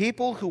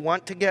 People who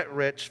want to get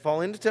rich fall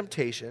into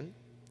temptation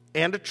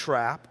and a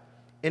trap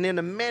and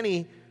into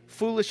many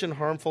foolish and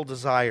harmful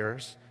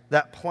desires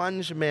that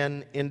plunge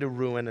men into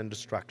ruin and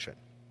destruction.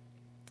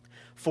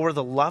 For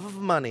the love of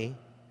money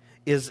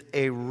is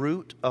a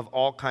root of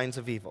all kinds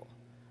of evil.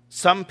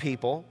 Some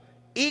people,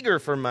 eager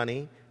for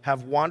money,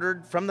 have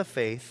wandered from the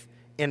faith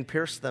and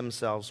pierced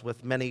themselves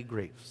with many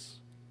griefs.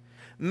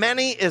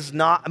 Money is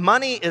not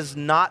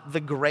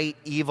the great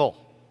evil.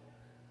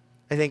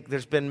 I think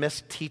there's been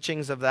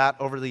misteachings of that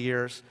over the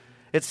years.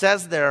 It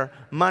says there,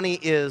 money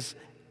is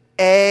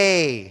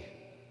a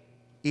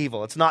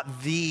evil. It's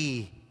not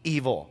the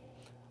evil.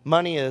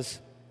 Money is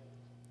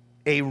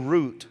a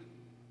root.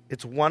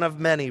 It's one of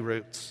many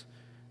roots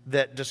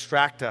that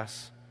distract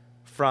us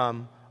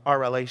from our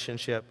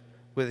relationship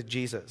with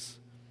Jesus.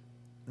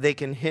 They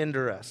can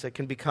hinder us. It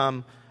can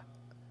become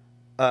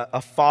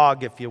a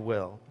fog, if you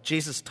will.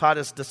 Jesus taught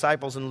his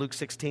disciples in Luke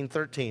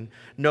 16:13,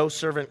 "No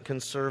servant can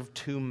serve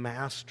two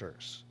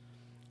masters.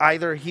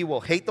 Either he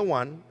will hate the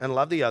one and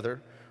love the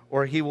other,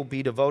 or he will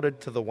be devoted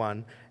to the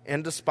one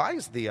and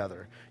despise the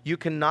other. You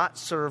cannot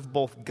serve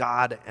both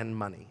God and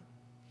money."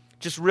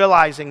 Just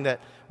realizing that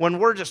when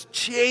we're just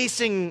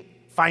chasing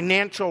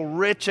financial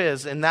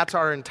riches and that's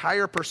our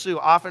entire pursuit,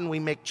 often we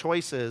make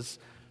choices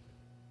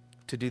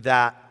to do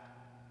that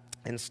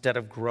instead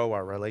of grow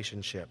our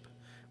relationship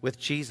with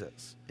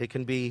Jesus. It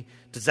can be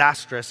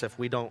disastrous if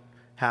we don't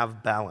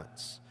have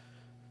balance.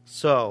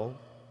 So,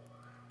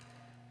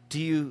 do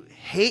you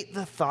hate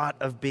the thought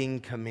of being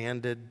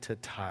commanded to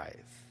tithe?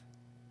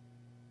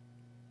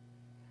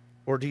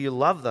 Or do you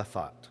love the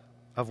thought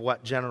of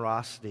what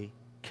generosity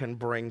can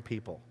bring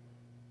people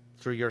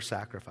through your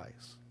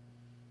sacrifice?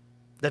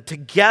 That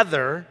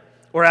together,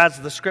 or as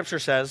the scripture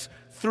says,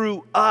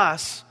 through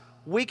us,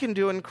 we can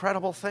do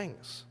incredible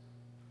things.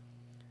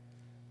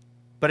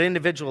 But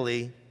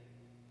individually,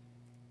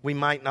 we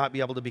might not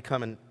be able to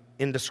become an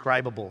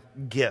indescribable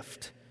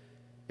gift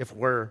if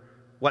we're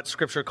what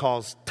Scripture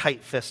calls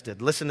tight-fisted.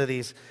 Listen to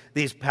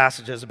these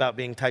passages about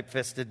being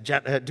tight-fisted.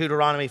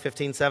 Deuteronomy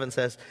 15:7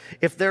 says,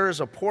 "If there is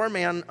a poor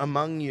man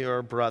among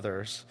your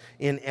brothers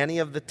in any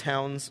of the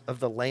towns of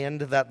the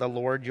land that the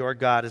Lord your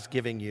God is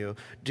giving you,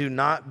 do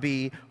not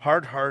be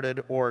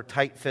hard-hearted or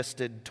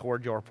tight-fisted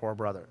toward your poor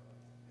brother."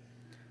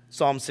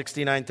 Psalm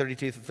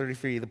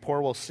 69:32-33, "The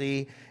poor will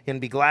see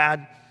and be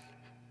glad.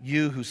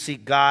 You who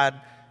seek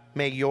God,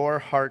 may your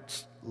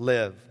hearts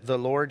live. The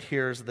Lord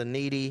hears the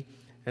needy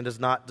and does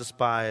not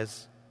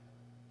despise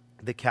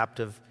the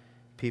captive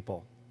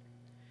people."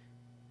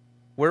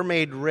 We're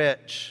made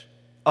rich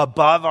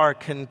above our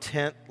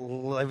content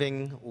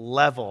living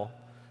level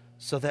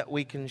so that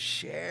we can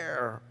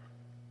share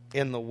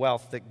in the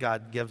wealth that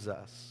God gives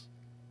us.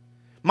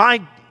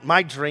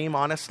 My dream,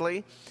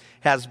 honestly,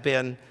 has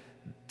been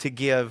to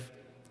give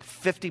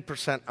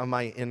 50% of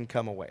my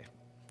income away.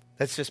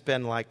 That's just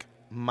been like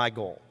my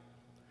goal.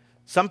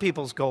 Some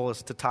people's goal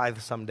is to tithe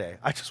someday.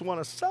 I just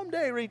want to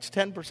someday reach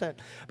 10%.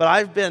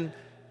 But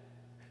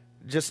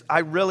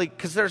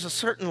because there's a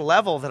certain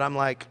level that I'm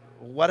like,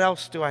 what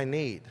else do I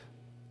need?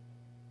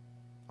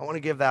 I want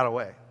to give that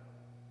away.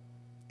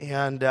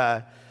 And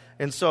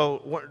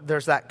so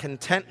there's that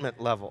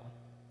contentment level.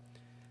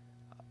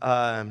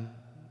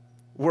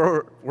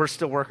 We're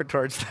still working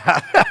towards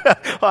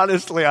that.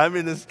 Honestly,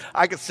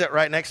 I could sit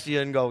right next to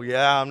you and go,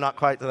 yeah, I'm not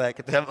quite to that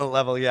contentment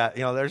level yet.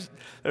 You know,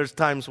 there's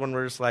times when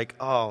we're just like,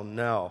 oh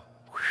no,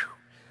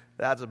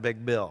 that's a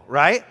big bill,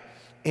 right?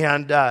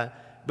 And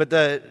but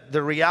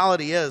the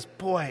reality is,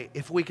 boy,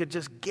 if we could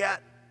just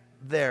get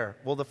there.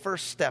 Well, the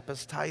first step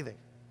is tithing.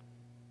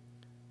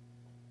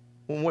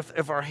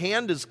 If our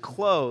hand is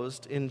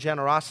closed in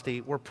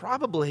generosity, we're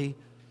probably,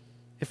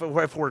 if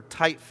we're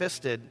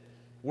tight-fisted,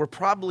 we're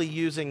probably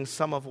using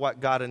some of what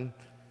God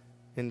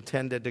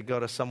intended to go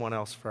to someone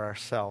else for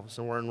ourselves,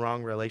 and we're in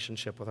wrong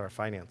relationship with our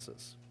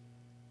finances.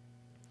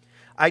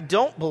 I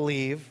don't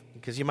believe,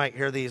 because you might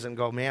hear these and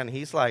go, man,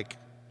 he's like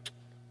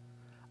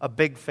a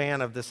big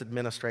fan of this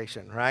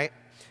administration, right?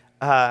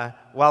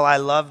 While I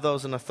love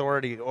those in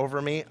authority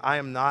over me, I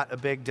am not a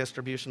big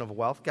distribution of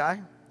wealth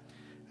guy,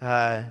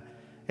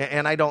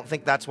 and I don't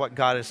think that's what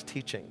God is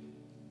teaching.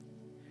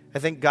 I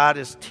think God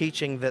is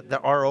teaching that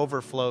our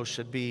overflow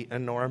should be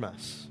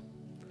enormous,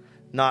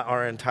 not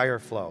our entire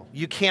flow.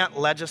 You can't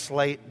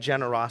legislate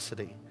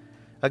generosity.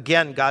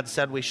 Again, God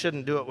said we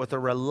shouldn't do it with a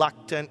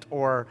reluctant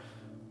or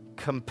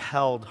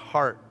compelled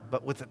heart,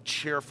 but with a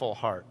cheerful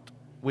heart.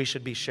 we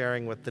should be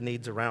sharing with the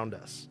needs around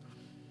us.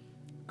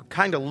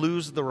 Kind of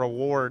lose the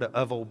reward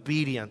of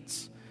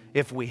obedience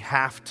if we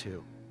have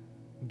to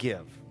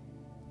give.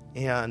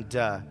 And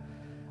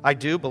I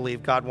do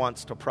believe God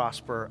wants to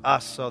prosper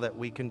us so that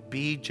we can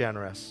be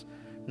generous,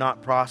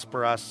 not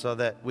prosper us so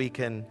that we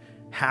can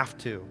have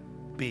to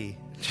be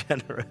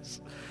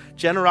generous.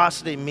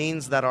 Generosity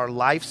means that our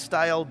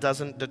lifestyle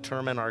doesn't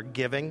determine our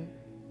giving,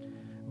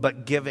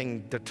 but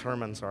giving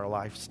determines our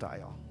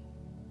lifestyle.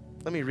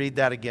 Let me read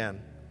that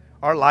again.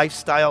 Our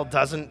lifestyle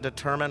doesn't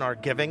determine our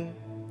giving,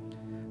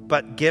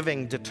 but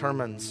giving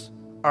determines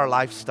our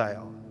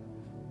lifestyle.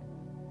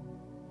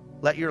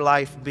 Let your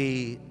life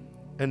be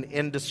an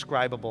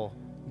indescribable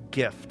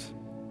gift.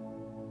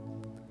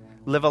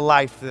 Live a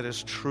life that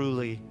is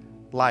truly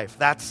life.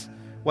 That's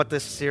what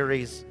this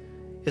series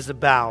is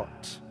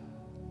about.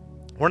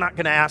 We're not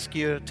going to ask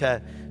you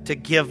to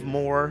give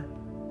more.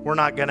 We're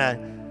not going to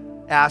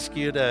ask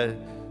you to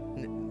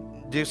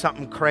do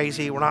something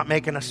crazy. We're not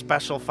making a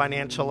special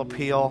financial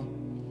appeal.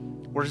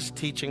 We're just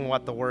teaching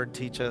what the Word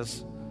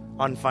teaches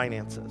on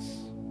finances.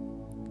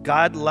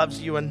 God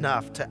loves you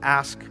enough to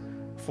ask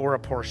for a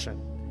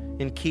portion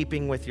in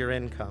keeping with your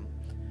income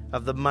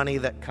of the money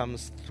that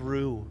comes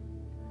through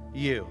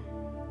you.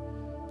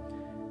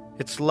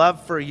 It's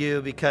love for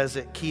you because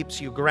it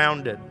keeps you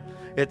grounded.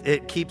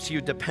 It keeps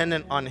you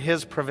dependent on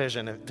His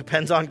provision. It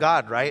depends on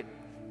God, right?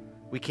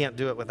 We can't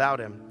do it without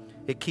Him.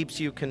 It keeps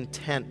you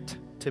content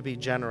to be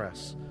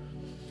generous.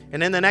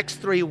 And in the next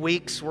 3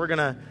 weeks, we're going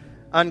to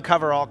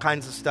uncover all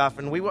kinds of stuff.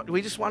 And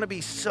we just want to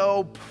be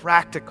so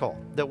practical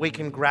that we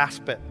can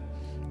grasp it.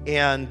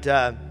 And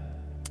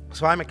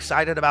so I'm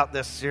excited about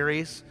this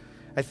series.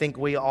 I think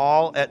we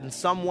all, in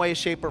some way,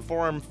 shape, or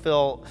form,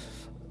 feel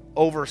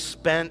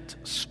overspent,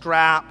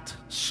 strapped,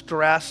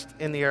 stressed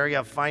in the area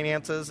of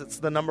finances. It's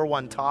the number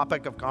one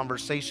topic of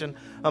conversation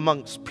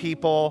amongst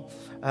people.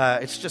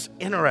 It's just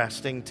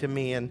interesting to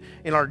me. And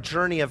in our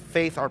journey of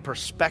faith, our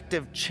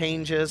perspective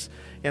changes.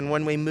 And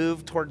when we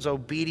move towards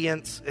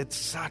obedience, it's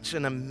such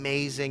an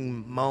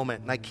amazing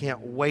moment. And I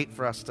can't wait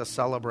for us to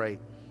celebrate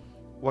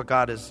what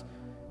God is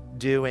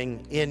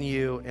doing in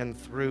you and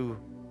through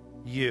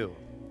you.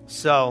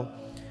 So,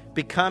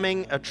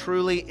 becoming a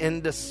truly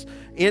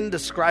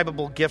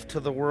indescribable gift to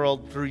the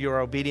world through your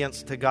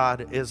obedience to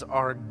God is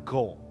our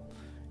goal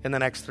in the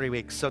next 3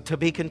 weeks. So to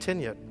be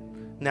continued.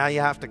 Now you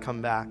have to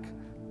come back.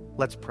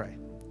 Let's pray.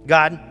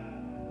 God,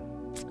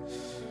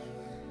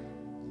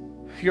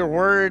 your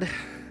word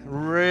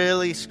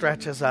really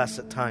stretches us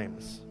at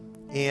times.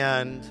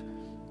 And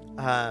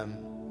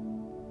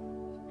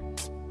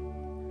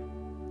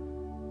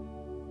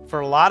for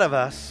a lot of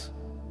us,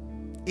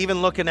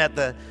 even looking at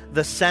the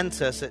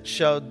census, it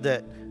showed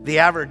that the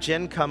average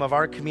income of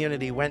our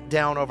community went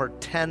down over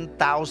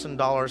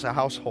 $10,000 a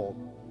household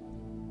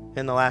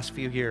in the last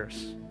few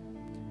years.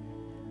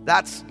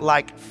 That's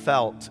like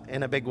felt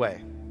in a big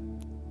way.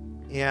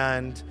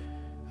 And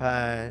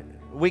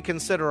we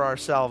consider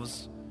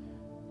ourselves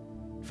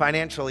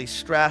financially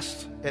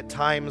stressed at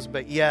times,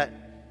 but yet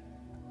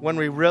when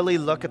we really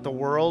look at the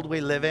world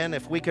we live in,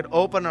 if we could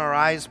open our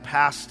eyes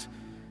past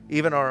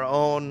even our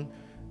own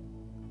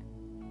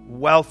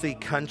wealthy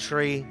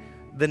country,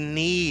 the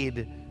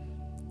need,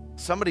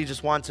 somebody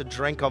just wants a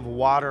drink of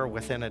water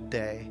within a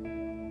day.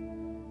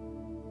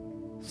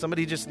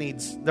 Somebody just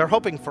needs, they're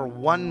hoping for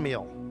one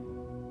meal.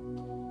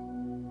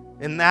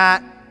 And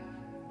that,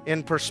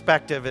 in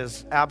perspective,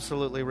 is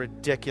absolutely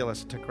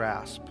ridiculous to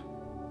grasp.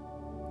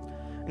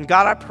 And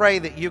God, I pray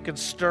that you could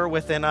stir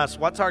within us,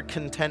 what's our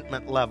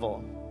contentment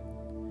level?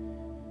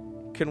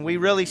 Can we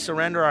really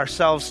surrender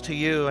ourselves to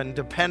you and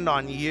depend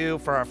on you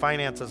for our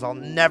finances? I'll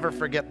never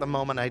forget the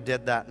moment I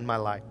did that in my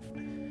life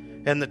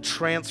and the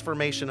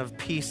transformation of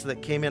peace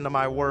that came into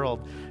my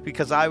world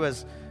because I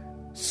was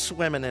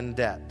swimming in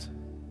debt.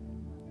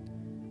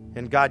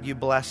 And God, you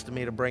blessed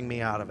me to bring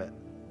me out of it.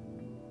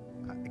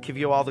 I give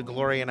you all the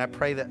glory, and I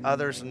pray that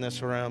others in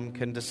this room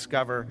can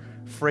discover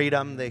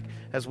freedom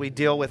as we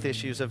deal with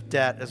issues of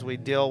debt, as we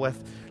deal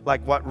with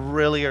what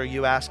really are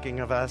you asking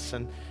of us,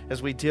 and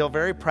as we deal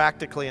very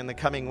practically in the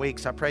coming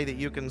weeks, I pray that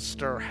you can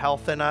stir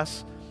health in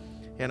us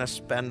in a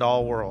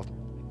spend-all world.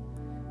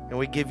 And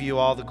we give you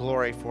all the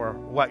glory for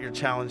what you're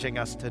challenging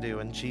us to do.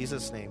 In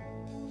Jesus' name,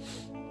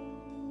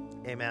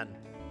 amen.